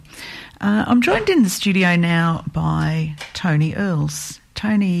I'm joined in the studio now by Tony Earls.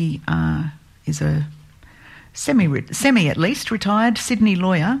 Tony is a semi at least retired Sydney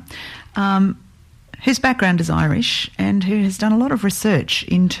lawyer whose background is Irish and who has done a lot of research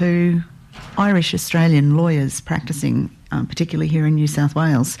into Irish-Australian lawyers practicing, particularly here in New South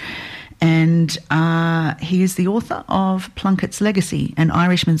Wales. And he is the author of Plunkett's Legacy, An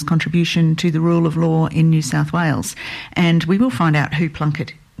Irishman's Contribution to the Rule of Law in New South Wales. And we will find out who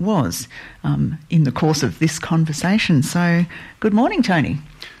Plunkett was in the course of this conversation. So good morning, Tony.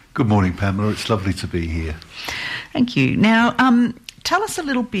 Good morning, Pamela. It's lovely to be here. Thank you. Now, tell us a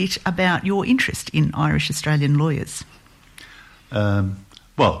little bit about your interest in Irish-Australian lawyers. I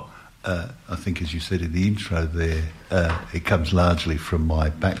think, as you said in the intro there, it comes largely from my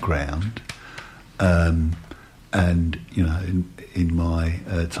background. And, you know, in my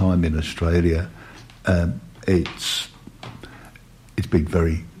time in Australia, it's been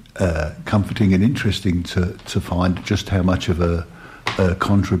very comforting and interesting to find just how much of a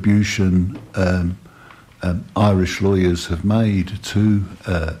contribution Irish lawyers have made to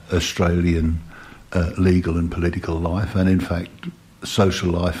Australian legal and political life, and in fact social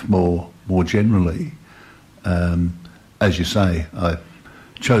life more generally. As you say, I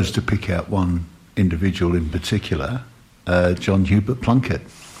chose to pick out one individual in particular, John Hubert Plunkett.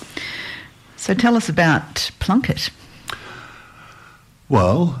 So tell us about Plunkett.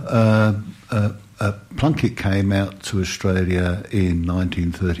 Well, Plunkett came out to Australia in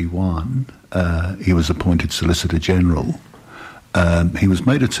 1931. He was appointed Solicitor General. He was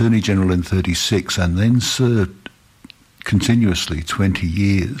made Attorney General in 1936 and then served continuously 20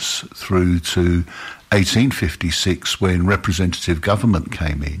 years through to 1856 when representative government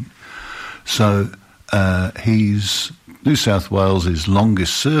came in. So he's New South Wales'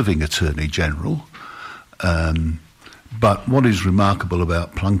 longest serving Attorney General. But what is remarkable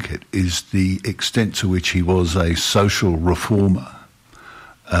about Plunkett is the extent to which he was a social reformer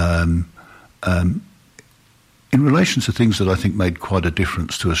in relation to things that I think made quite a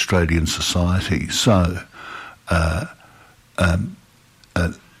difference to Australian society. So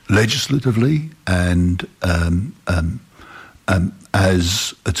legislatively and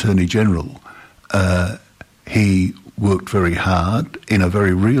as Attorney General, he worked very hard in a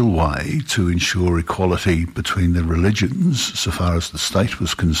very real way to ensure equality between the religions so far as the state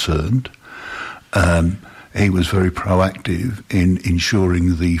was concerned. He was very proactive in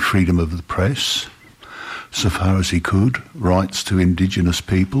ensuring the freedom of the press so far as he could, rights to Indigenous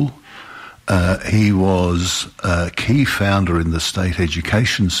people. He was a key founder in the state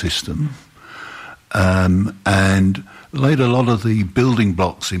education system and laid a lot of the building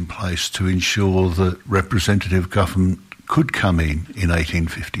blocks in place to ensure that representative government could come in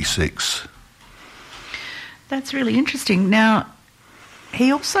 1856. That's really interesting. Now,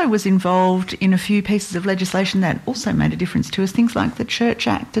 he also was involved in a few pieces of legislation that also made a difference to us, things like the Church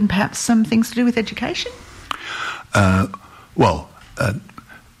Act and perhaps some things to do with education?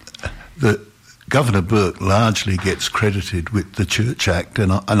 The Governor Burke largely gets credited with the Church Act,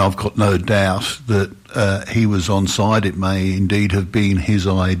 and I've got no doubt that he was on side. It may indeed have been his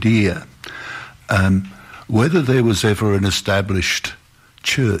idea. Whether there was ever an established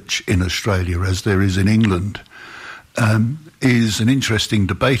church in Australia, as there is in England, is an interesting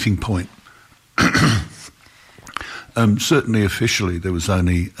debating point. Certainly officially there was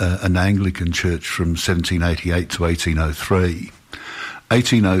only an Anglican church from 1788 to 1803.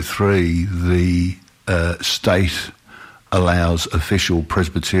 1803, the state allows official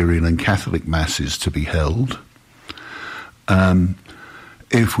Presbyterian and Catholic masses to be held.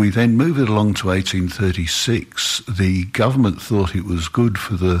 If we then move it along to 1836, the government thought it was good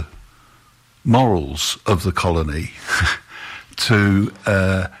for the morals of the colony to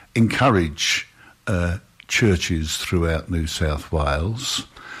encourage churches throughout New South Wales.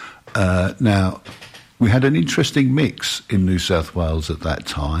 Now, we had an interesting mix in New South Wales at that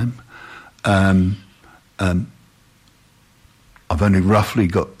time. I've only roughly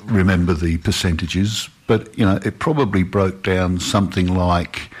remember the percentages, but you know it probably broke down something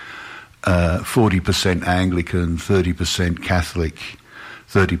like 40% Anglican, 30% Catholic,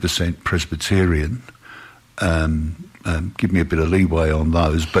 30% Presbyterian. Give me a bit of leeway on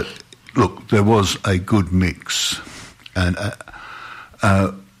those, but look, there was a good mix, and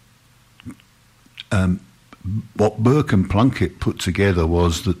what Burke and Plunkett put together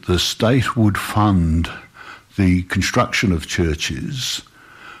was that the state would fund the construction of churches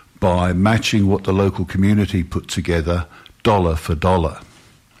by matching what the local community put together dollar for dollar.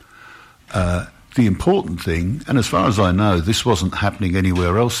 The important thing, and as far as I know, this wasn't happening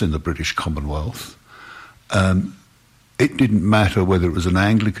anywhere else in the British Commonwealth, it didn't matter whether it was an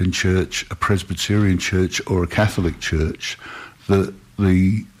Anglican church, a Presbyterian church, or a Catholic church. The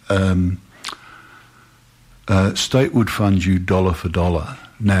state would fund you dollar for dollar.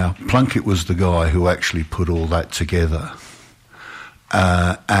 Now, Plunkett was the guy who actually put all that together.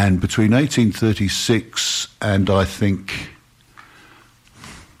 And between 1836 and I think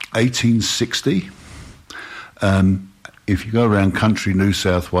 1860, if you go around country New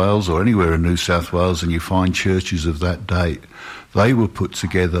South Wales or anywhere in New South Wales and you find churches of that date, they were put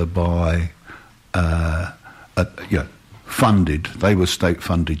together by, funded. They were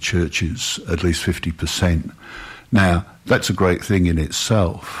state-funded churches, at least 50%. Now, that's a great thing in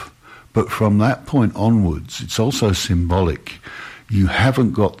itself, but from that point onwards, it's also symbolic. You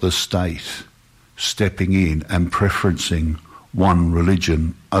haven't got the state stepping in and preferencing one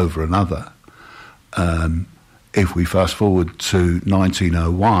religion over another. If we fast forward to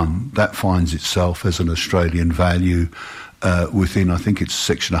 1901, that finds itself as an Australian value within, I think it's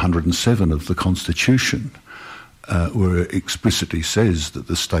section 107 of the Constitution, where it explicitly says that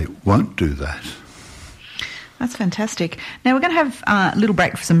the state won't do that. That's fantastic. Now we're going to have a little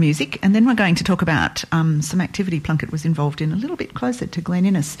break for some music, and then we're going to talk about some activity Plunkett was involved in a little bit closer to Glen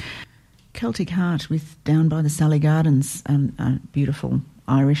Innes. Celtic Heart with Down by the Sally Gardens, a beautiful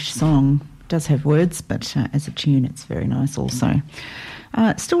Irish song. It does have words, but as a tune it's very nice also.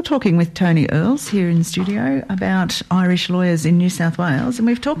 Still talking with Tony Earls here in the studio about Irish lawyers in New South Wales, and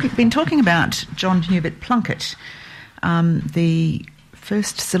we've been talking about John Hubert Plunkett, the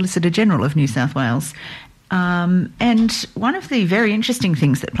first Solicitor General of New South Wales. And one of the very interesting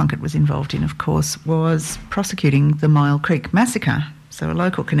things that Plunkett was involved in, of course, was prosecuting the Mile Creek Massacre, so a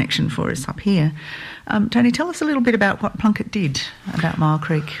local connection for us up here. Tony, tell us a little bit about what Plunkett did about Mile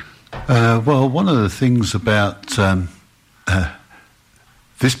Creek. Well, one of the things about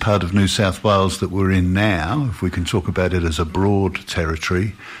this part of New South Wales that we're in now, if we can talk about it as a broad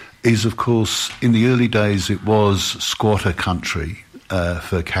territory, is, of course, in the early days it was squatter country.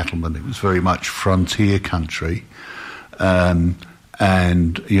 For cattlemen, it was very much frontier country, and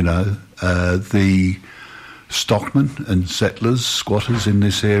the stockmen and settlers, squatters in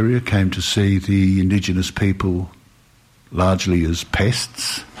this area, came to see the indigenous people largely as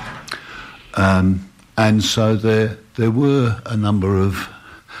pests, and so there were a number of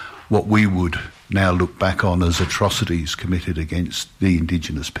what we would now look back on as atrocities committed against the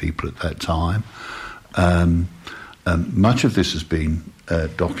indigenous people at that time. Much of this has been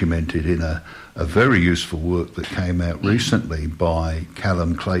documented in a very useful work that came out recently by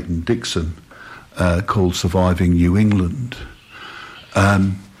Callum Clayton Dixon called Surviving New England.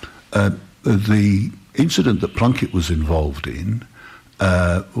 The incident that Plunkett was involved in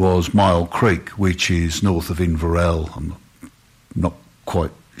was Mile Creek, which is north of Inverell. I'm not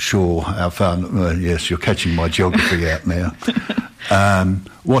quite sure how far. Yes, you're catching my geography out now.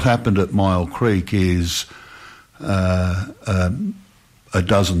 What happened at Mile Creek is a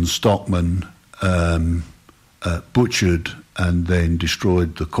dozen stockmen butchered and then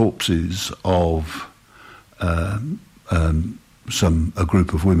destroyed the corpses of a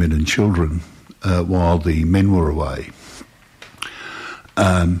group of women and children while the men were away.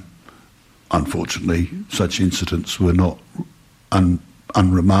 Unfortunately, such incidents were not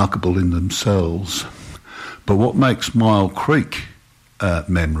unremarkable in themselves. But what makes Mile Creek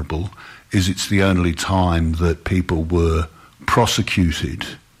memorable is it's the only time that people were prosecuted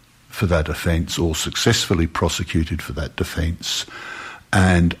for that offence or successfully prosecuted for that defence.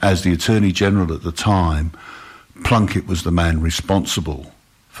 And as the Attorney General at the time, Plunkett was the man responsible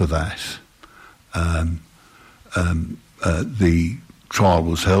for that. The trial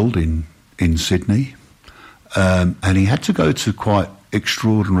was held in Sydney, and he had to go to quite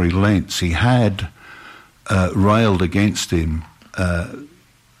extraordinary lengths. He had railed against him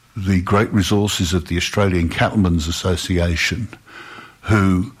the great resources of the Australian Cattlemen's Association,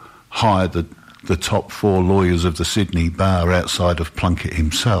 who hired the top 4 lawyers of the Sydney Bar outside of Plunkett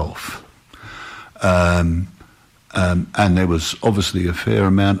himself. And there was obviously a fair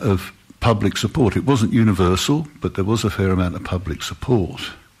amount of public support. It wasn't universal, but there was a fair amount of public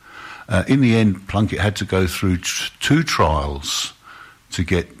support. In the end, Plunkett had to go through 2 trials to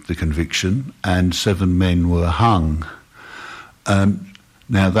get the conviction, and 7 men were hung.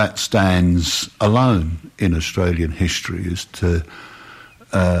 Now that stands alone in Australian history as to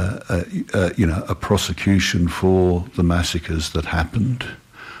a prosecution for the massacres that happened.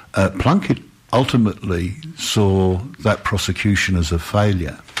 Plunkett ultimately saw that prosecution as a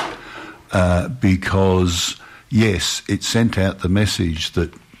failure because, yes, it sent out the message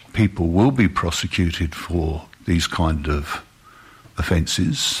that people will be prosecuted for these kind of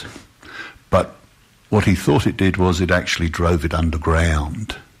offences, but what he thought it did was it actually drove it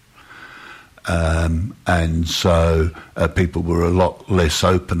underground. And so people were a lot less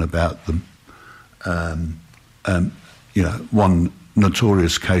open about them. One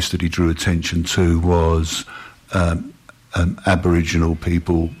notorious case that he drew attention to was Aboriginal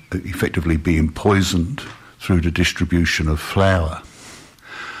people effectively being poisoned through the distribution of flour.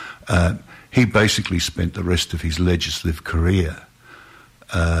 He basically spent the rest of his legislative career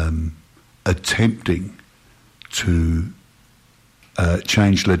attempting to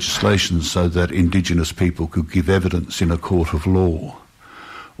change legislation so that Indigenous people could give evidence in a court of law.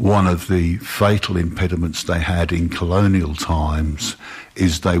 One of the fatal impediments they had in colonial times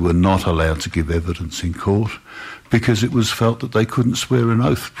is they were not allowed to give evidence in court because it was felt that they couldn't swear an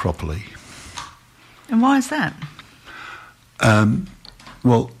oath properly. And why is that?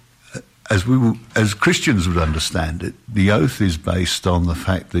 As Christians would understand it, the oath is based on the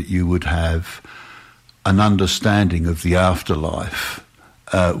fact that you would have an understanding of the afterlife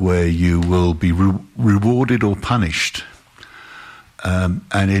where you will be rewarded or punished.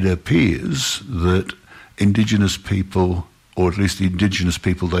 And it appears that Indigenous people, or at least the Indigenous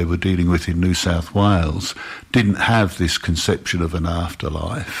people they were dealing with in New South Wales, didn't have this conception of an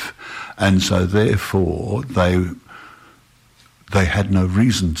afterlife. And so therefore they had no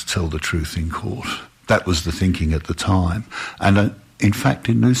reason to tell the truth in court. That was the thinking at the time. And in fact,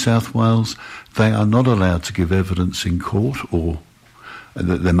 in New South Wales, they are not allowed to give evidence in court, or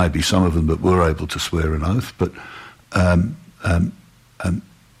there may be some of them that were able to swear an oath, but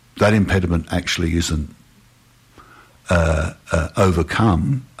that impediment actually isn't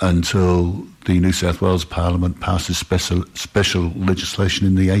overcome until the New South Wales Parliament passes special legislation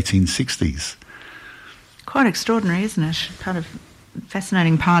in the 1860s. Quite extraordinary, isn't it?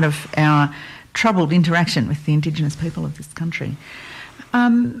 Fascinating part of our troubled interaction with the Indigenous people of this country.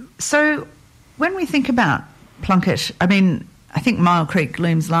 So when we think about Plunkett, I mean, I think Mile Creek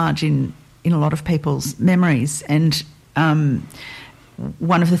looms large in a lot of people's memories, and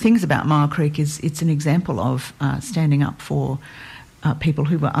one of the things about Mile Creek is it's an example of standing up for people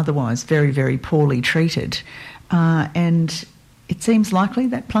who were otherwise very, very poorly treated. And it seems likely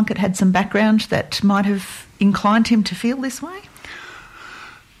that Plunkett had some background that might have inclined him to feel this way?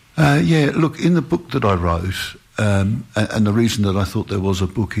 Look, in the book that I wrote, and the reason that I thought there was a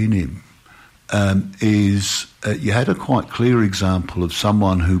book in him, is you had a quite clear example of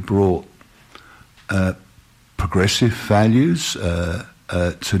someone who brought progressive values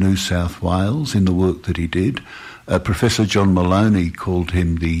to New South Wales in the work that he did. Professor John Maloney called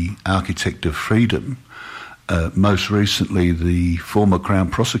him the architect of freedom. Most recently, the former Crown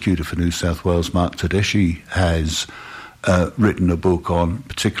Prosecutor for New South Wales, Mark Tedeschi, has written a book on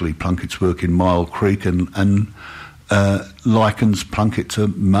particularly Plunkett's work in Mile Creek and likens Plunkett to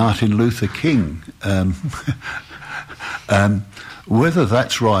Martin Luther King. Whether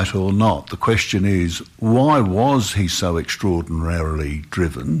that's right or not, the question is, why was he so extraordinarily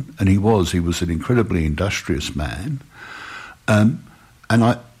driven? And he was an incredibly industrious man.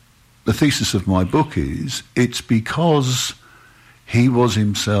 The thesis of my book is, it's because he was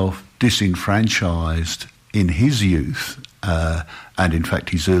himself disenfranchised in his youth, and in fact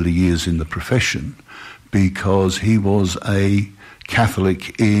his early years in the profession, because he was a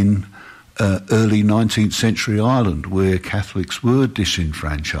Catholic in early 19th century Ireland, where Catholics were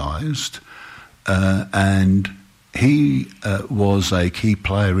disenfranchised, and he was a key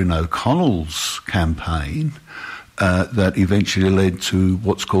player in O'Connell's campaign that eventually led to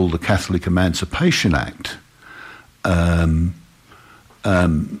what's called the Catholic Emancipation Act in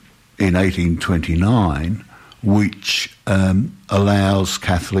 1829, which allows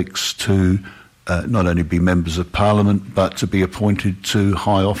Catholics to not only be members of Parliament, but to be appointed to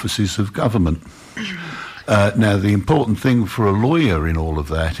high offices of government. Now, the important thing for a lawyer in all of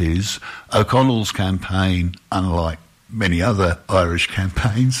that is O'Connell's campaign, unlike many other Irish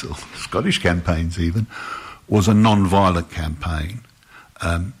campaigns, or Scottish campaigns even, was a non-violent campaign.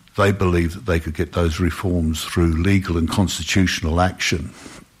 They believed that they could get those reforms through legal and constitutional action.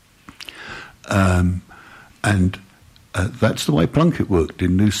 That's the way Plunkett worked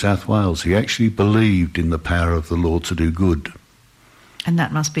in New South Wales. He actually believed in the power of the law to do good. And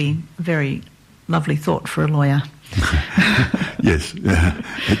that must be a very lovely thought for a lawyer. Yes,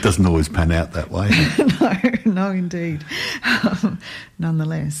 it doesn't always pan out that way. No, indeed.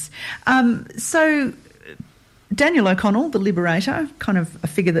 Nonetheless. So Daniel O'Connell, the Liberator, kind of a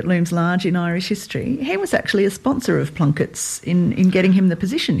figure that looms large in Irish history, he was actually a sponsor of Plunkett's in getting him the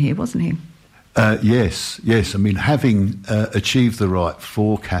position here, wasn't he? Yes. I mean, having achieved the right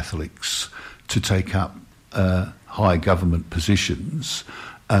for Catholics to take up high government positions,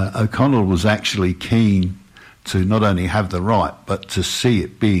 O'Connell was actually keen to not only have the right, but to see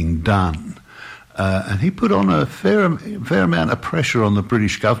it being done. And he put on a fair amount of pressure on the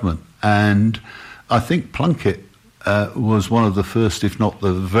British government. And I think Plunkett was one of the first, if not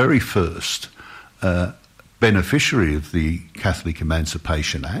the very first, beneficiary of the Catholic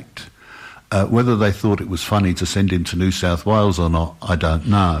Emancipation Act. Whether they thought it was funny to send him to New South Wales or not, I don't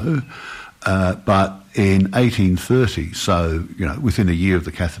know. But in 1830, so within a year of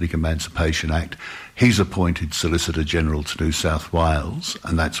the Catholic Emancipation Act, he's appointed Solicitor General to New South Wales,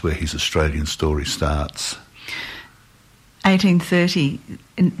 and that's where his Australian story starts. 1830,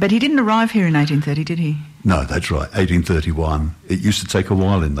 but he didn't arrive here in 1830, did he? No, that's right, 1831. It used to take a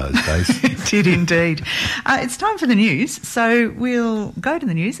while in those days. It did indeed. It's time for the news, so we'll go to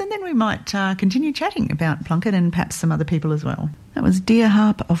the news and then we might continue chatting about Plunkett and perhaps some other people as well. That was Dear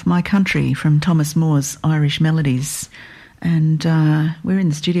Harp of My Country from Thomas Moore's Irish Melodies. And we're in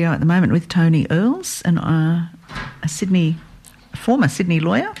the studio at the moment with Tony Earls, a former Sydney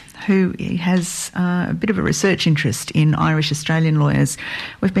lawyer who has a bit of a research interest in Irish-Australian lawyers.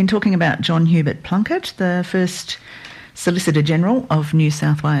 We've been talking about John Hubert Plunkett, the first Solicitor General of New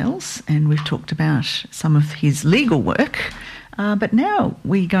South Wales, and we've talked about some of his legal work. But now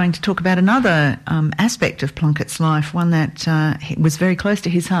we're going to talk about another aspect of Plunkett's life, one that was very close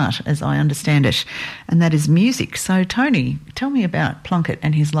to his heart, as I understand it, and that is music. So, Tony, tell me about Plunkett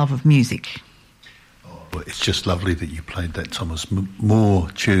and his love of music. Well, it's just lovely that you played that Thomas Moore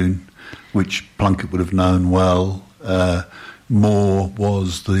tune, which Plunkett would have known well. Moore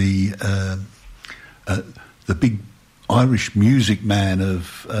was the big Irish music man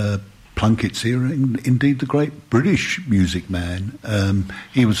of Plunkett's era, and indeed the great British music man.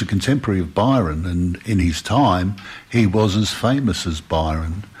 He was a contemporary of Byron, and in his time he was as famous as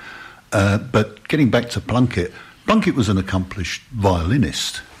Byron. But getting back to Plunkett was an accomplished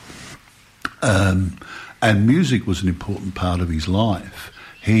violinist. And music was an important part of his life.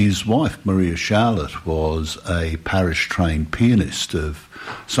 His wife, Maria Charlotte, was a parish-trained pianist of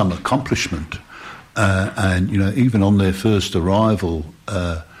some accomplishment. And even on their first arrival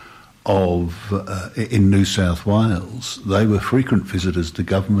in New South Wales, they were frequent visitors to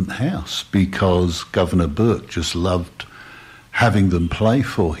Government House because Governor Burke just loved having them play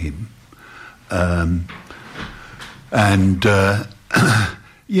for him.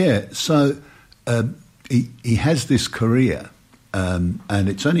 He has this career, and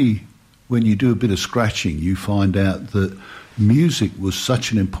it's only when you do a bit of scratching you find out that music was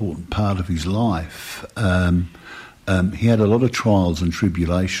such an important part of his life. He had a lot of trials and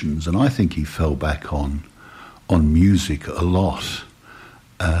tribulations, and I think he fell back on music a lot.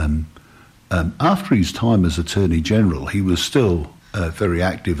 After his time as Attorney General, he was still very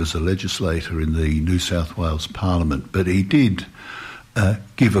active as a legislator in the New South Wales Parliament, but he did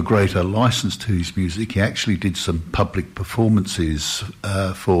give a greater licence to his music. He actually did some public performances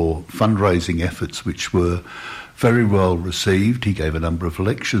for fundraising efforts which were very well received. He gave a number of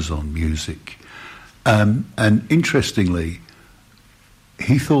lectures on music. And interestingly,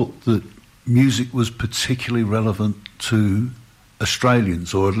 he thought that music was particularly relevant to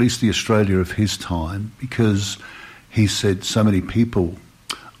Australians, or at least the Australia of his time, because he said so many people,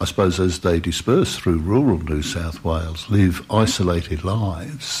 I suppose as they disperse through rural New South Wales, live isolated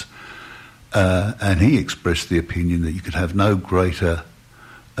lives. And he expressed the opinion that you could have no greater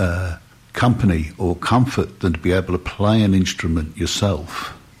company or comfort than to be able to play an instrument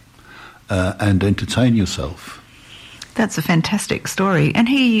yourself and entertain yourself. That's a fantastic story. And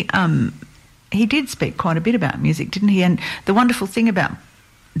he did speak quite a bit about music, didn't he? And the wonderful thing about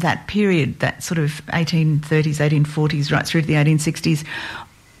that period, that sort of 1830s, 1840s, right through to the 1860s,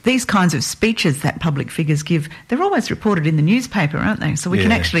 these kinds of speeches that public figures give, they're always reported in the newspaper, aren't they? So we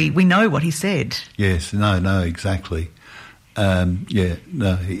know what he said. Yes, no, exactly. He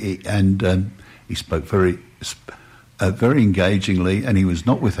spoke very engagingly, and he was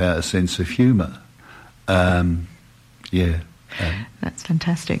not without a sense of humour. That's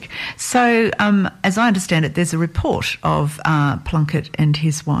fantastic. So, as I understand it, there's a report of Plunkett and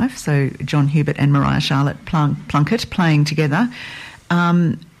his wife, so John Hubert and Maria Charlotte Plunkett, playing together.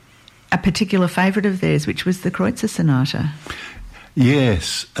 A particular favourite of theirs, which was the Kreutzer Sonata.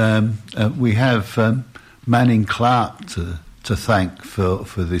 Yes, we have Manning Clark to thank for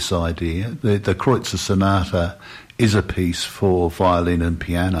this idea. The Kreutzer Sonata is a piece for violin and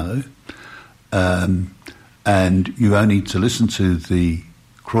piano, and you only need to listen to the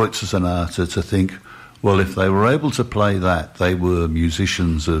Kreutzer Sonata to think, well, if they were able to play that, they were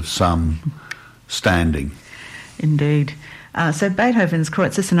musicians of some standing. Indeed. So Beethoven's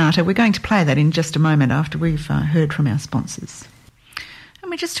Kreutzer Sonata, we're going to play that in just a moment after we've heard from our sponsors. And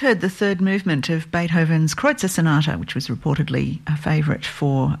we just heard the third movement of Beethoven's Kreutzer Sonata, which was reportedly a favourite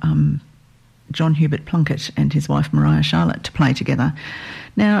for John Hubert Plunkett and his wife Maria Charlotte to play together.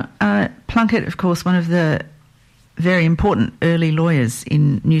 Now, Plunkett, of course, one of the very important early lawyers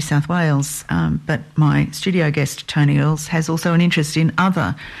in New South Wales, but my studio guest, Tony Earls, has also an interest in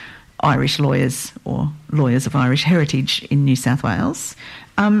other Irish lawyers or lawyers of Irish heritage in New South Wales.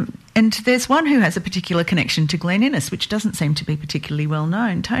 And there's one who has a particular connection to Glen Innes, which doesn't seem to be particularly well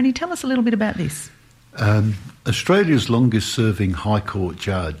known. Tony, tell us a little bit about this. Australia's longest-serving High Court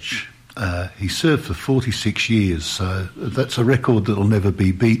judge. He served for 46 years, so that's a record that will never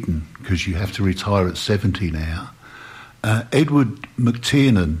be beaten because you have to retire at 70 now. Edward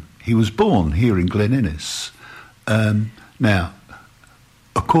McTiernan, he was born here in Glen Innes. Now,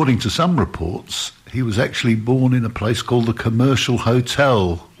 according to some reports, he was actually born in a place called the Commercial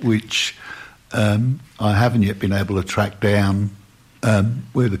Hotel, which I haven't yet been able to track down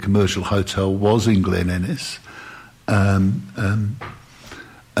where the Commercial Hotel was in Glen Innes.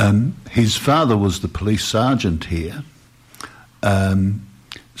 His father was the police sergeant here,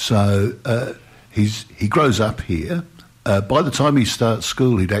 so he grows up here. By the time he starts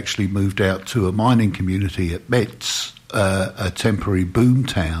school, he'd actually moved out to a mining community at Metz, a temporary boom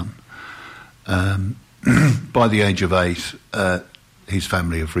town. By the age of 8, his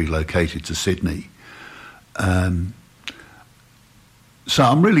family have relocated to Sydney. So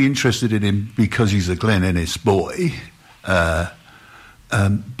I'm really interested in him because he's a Glen Innes boy. But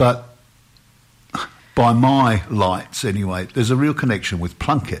by my lights, anyway, there's a real connection with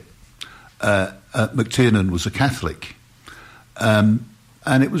Plunkett. McTiernan was a Catholic. And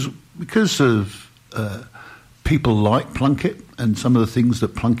it was because of people like Plunkett and some of the things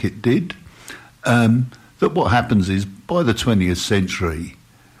that Plunkett did, that what happens is, by the 20th century,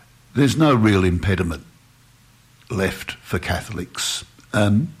 there's no real impediment left for Catholics.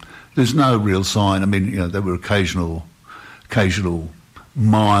 There's no real sign. I mean, there were occasional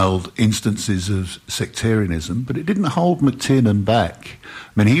mild instances of sectarianism, but it didn't hold McTiernan back. I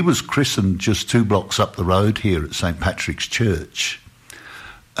mean, he was christened just 2 blocks up the road here at St Patrick's Church.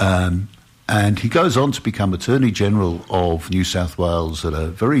 And he goes on to become Attorney General of New South Wales at a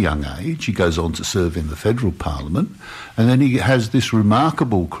very young age. He goes on to serve in the federal parliament. And then he has this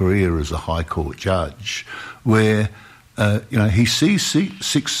remarkable career as a High Court judge where, he sees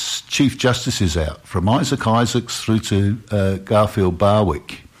 6 Chief Justices out, from Isaac Isaacs through to Garfield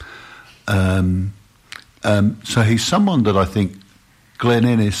Barwick. So he's someone that I think Glen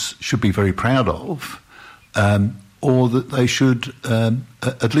Innes should be very proud of, or that they should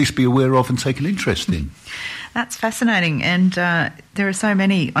at least be aware of and take an interest in. That's fascinating, and there are so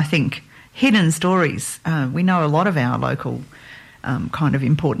many, I think, hidden stories. We know a lot of our local kind of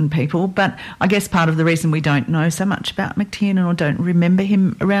important people, but I guess part of the reason we don't know so much about McTiernan or don't remember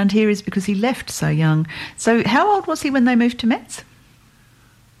him around here is because he left so young. So how old was he when they moved to Metz?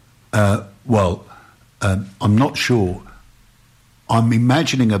 I'm not sure. I'm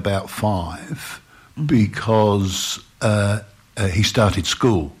imagining about 5 because he started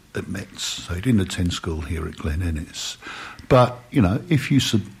school at Metz, so he didn't attend school here at Glen Innes. But, if you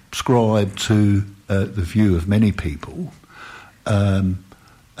subscribe to the view of many people,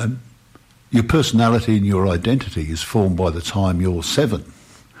 your personality and your identity is formed by the time you're 7.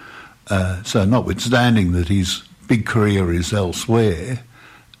 So notwithstanding that his big career is elsewhere,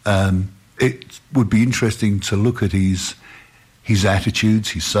 it would be interesting to look at his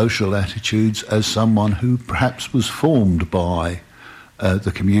attitudes, his social attitudes, as someone who perhaps was formed by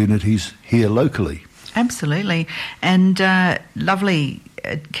the communities here locally. Absolutely. And lovely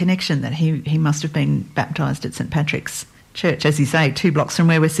connection that he must have been baptised at St Patrick's Church, as you say, 2 blocks from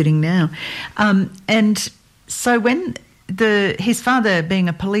where we're sitting now. And so when his father being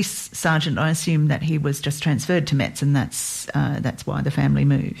a police sergeant, I assume that he was just transferred to Metz, and that's why the family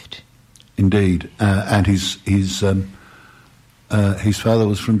moved. Indeed. And his father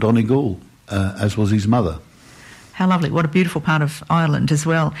was from Donegal, as was his mother. How lovely. What a beautiful part of Ireland as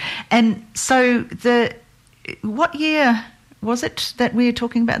well. And so what year was it that we were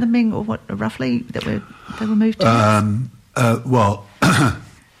talking about them being, or what roughly, that they were moved to?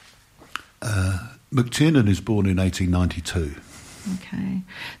 McTiernan is born in 1892. Okay.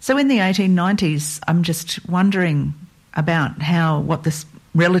 So in the 1890s, I'm just wondering about what the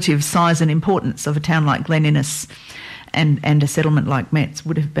relative size and importance of a town like Glen Innes and a settlement like Metz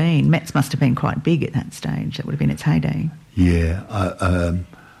would have been. Metz must have been quite big at that stage. That would have been its heyday. Yeah.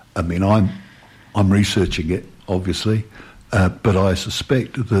 I mean, I'm researching it, obviously, but I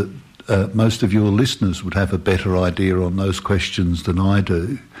suspect that most of your listeners would have a better idea on those questions than I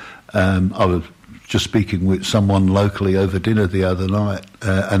do. I was just speaking with someone locally over dinner the other night,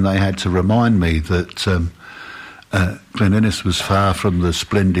 and they had to remind me that Glen Innes was far from the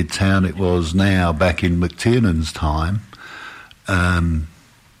splendid town it was now back in McTiernan's time.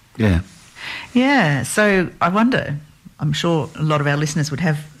 Yeah, so I wonder, I'm sure a lot of our listeners would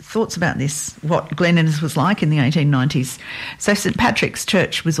have thoughts about this, what Glen Innes was like in the 1890s. So St Patrick's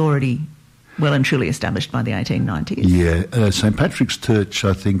Church was already well and truly established by the 1890s. Yeah, St Patrick's Church,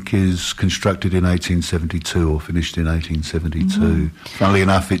 I think, is constructed in 1872 or finished in 1872. Funnily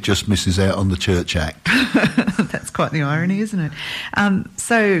enough, it just misses out on the Church Act. That's quite the irony, isn't it?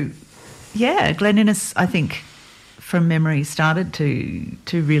 So, yeah, Glen Innes, I think, from memory, started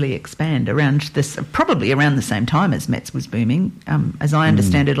to really expand around this, probably around the same time as Metz was booming. As I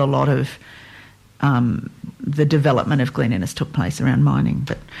understand it, a lot of the development of Glen Innes took place around mining,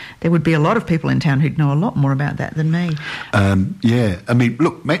 but there would be a lot of people in town who'd know a lot more about that than me. Yeah, I mean,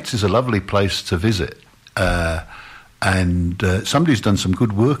 look, Metz is a lovely place to visit, and somebody's done some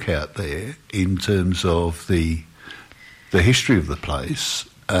good work out there in terms of the history of the place.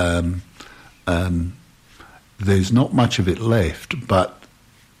 There's not much of it left, but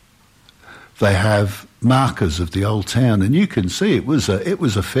they have markers of the old town, and you can see it was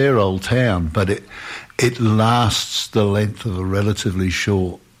a fair old town, but it lasts the length of a relatively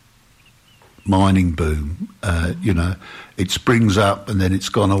short mining boom. It springs up and then it's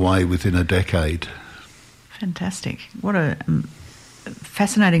gone away within a decade. Fantastic! What a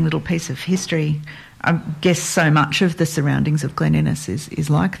fascinating little piece of history. I guess so much of the surroundings of Glen Innes is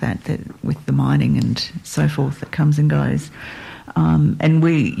like that with the mining and so forth that comes and goes. And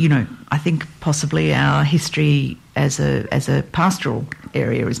we, I think possibly our history as a pastoral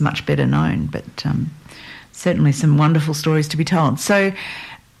area is much better known, but certainly some wonderful stories to be told. So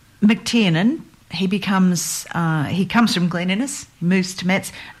McTiernan, he comes from Glen Innes, he moves to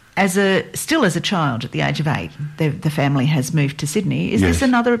Metz. Still as a child at the age of 8, the family has moved to Sydney. Is this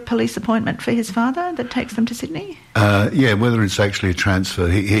another police appointment for his father that takes them to Sydney? Yeah, whether it's actually a transfer,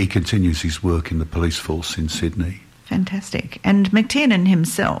 he continues his work in the police force in Sydney. Fantastic. And McTiernan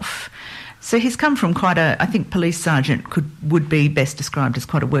himself, so he's come from quite I think police sergeant would be best described as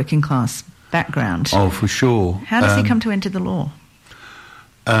quite a working class background. Oh, for sure. How does he come to enter the law?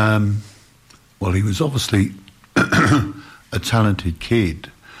 Well, he was obviously a talented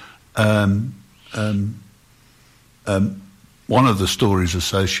kid. One of the stories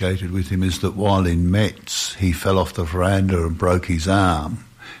associated with him is that while in Metz, he fell off the veranda and broke his arm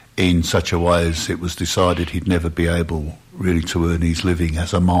in such a way as it was decided he'd never be able really to earn his living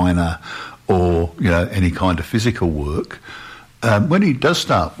as a miner or, any kind of physical work. When he does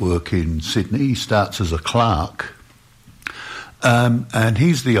start work in Sydney, he starts as a clerk. And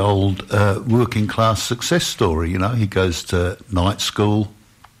he's the old working class success story. He goes to night school,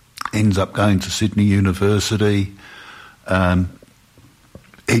 ends up going to Sydney University,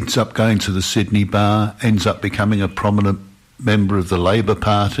 ends up going to the Sydney Bar, ends up becoming a prominent member of the Labor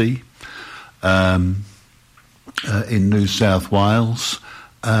Party in New South Wales,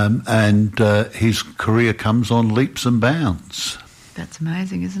 and his career comes on leaps and bounds. That's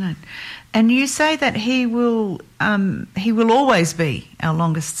amazing, isn't it? And you say that he will always be our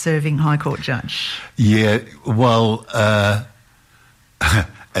longest-serving High Court judge. Yeah, well, I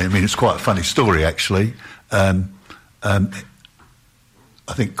mean, it's quite a funny story, actually. I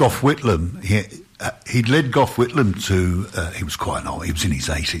think Gough Whitlam, he'd led Gough Whitlam to, he was quite old, he was in his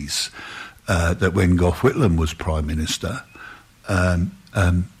 80s, that when Gough Whitlam was Prime Minister,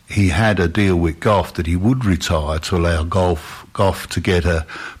 he had a deal with Gough that he would retire to allow Gough to get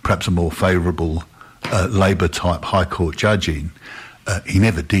perhaps a more favourable Labor-type High Court judge in. He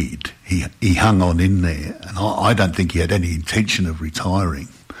never did. He hung on in there, and I don't think he had any intention of retiring.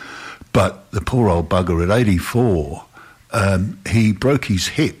 But the poor old bugger at 84, he broke his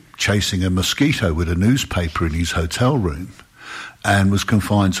hip chasing a mosquito with a newspaper in his hotel room and was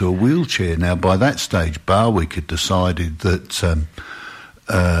confined to a wheelchair. Now, by that stage, Barwick had decided that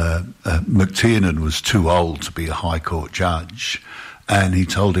McTiernan was too old to be a High Court judge, and he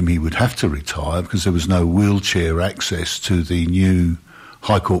told him he would have to retire because there was no wheelchair access to the new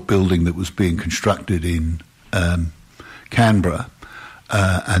High Court building that was being constructed in Canberra.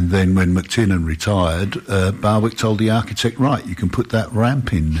 And then when McTiernan retired, Barwick told the architect, right, you can put that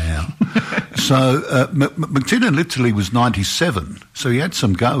ramp in now. So McTiernan literally was 97, so he had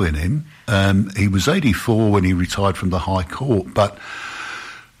some go in him. He was 84 when he retired from the High Court, but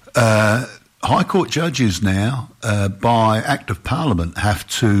High Court judges now, by Act of Parliament, have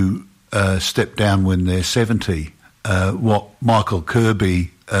to step down when they're 70. What Michael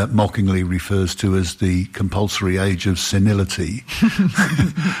Kirby mockingly refers to as the compulsory age of senility.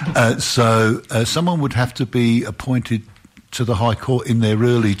 So someone would have to be appointed to the High Court in their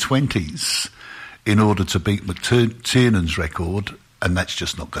early 20s in order to beat McTiernan's record, and that's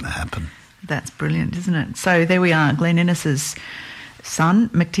just not going to happen. That's brilliant, isn't it? So there we are, Glenn Innes's son,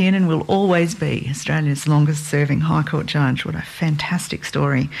 McTiernan, will always be Australia's longest-serving High Court judge. What a fantastic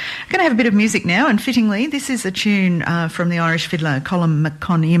story. I'm going to have a bit of music now, and fittingly, this is a tune from the Irish fiddler Colm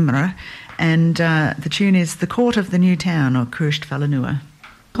McConimra, and the tune is The Court of the New Town, or Cursed Falanua.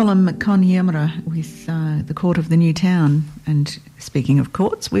 Colm McConimra with The Court of the New Town. And speaking of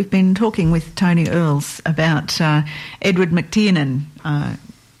courts, we've been talking with Tony Earls about Edward McTiernan, a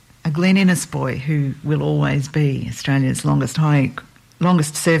Glen Innes boy who will always be Australia's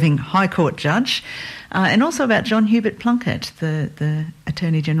longest-serving High Court judge, and also about John Hubert Plunkett, the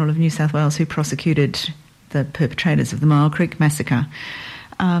Attorney General of New South Wales, who prosecuted the perpetrators of the Mile Creek Massacre.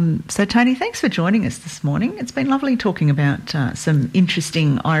 So, Tony, thanks for joining us this morning. It's been lovely talking about some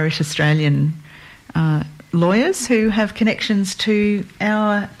interesting Irish-Australian lawyers who have connections to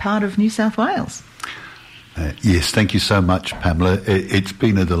our part of New South Wales. Yes, thank you so much, Pamela. It's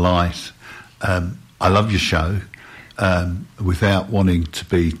been a delight. I love your show. Without wanting to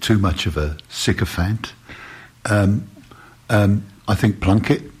be too much of a sycophant, I think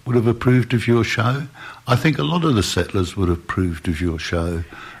Plunkett would have approved of your show. I think a lot of the settlers would have approved of your show.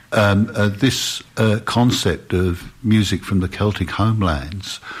 This concept of music from the Celtic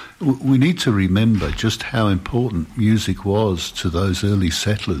homelands, we need to remember just how important music was to those early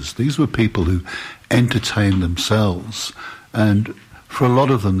settlers. These were people who entertained themselves, and for a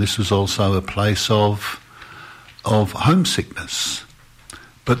lot of them this was also a place of homesickness.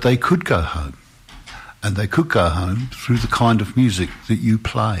 But they could go home, and they could go home through the kind of music that you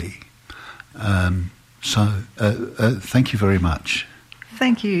play. So thank you very much.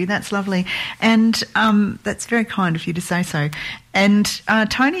 Thank you. That's lovely. And that's very kind of you to say so. And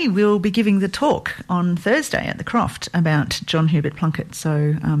Tony will be giving the talk on Thursday at the Croft about John Hubert Plunkett.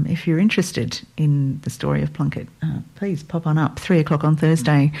 So if you're interested in the story of Plunkett, please pop on up 3:00 on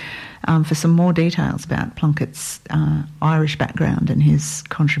Thursday for some more details about Plunkett's Irish background and his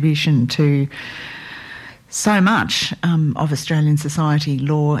contribution to so much of Australian society,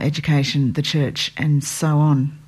 law, education, the church, and so on.